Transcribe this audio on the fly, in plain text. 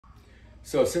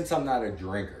So since I'm not a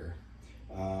drinker,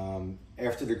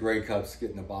 after the Grey Cups,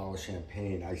 getting a bottle of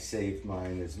champagne, I saved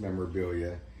mine as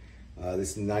memorabilia. This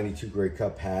is the 92 Grey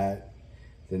Cup hat,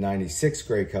 the 96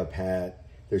 Grey Cup hat.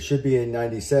 There should be a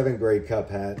 97 Grey Cup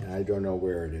hat, and I don't know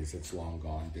where it is. It's long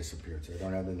gone, disappeared. So I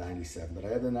don't have the 97, but I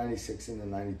have the 96 and the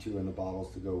 92 and the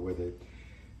bottles to go with it.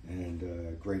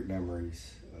 And great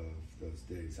memories of those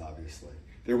days, obviously.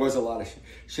 There was a lot of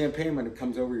champagne when it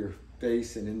comes over your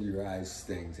face and into your eyes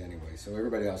stings anyway. So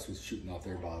everybody else was shooting off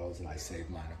their bottles and I saved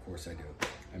mine. Of course I do.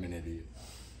 I'm an idiot.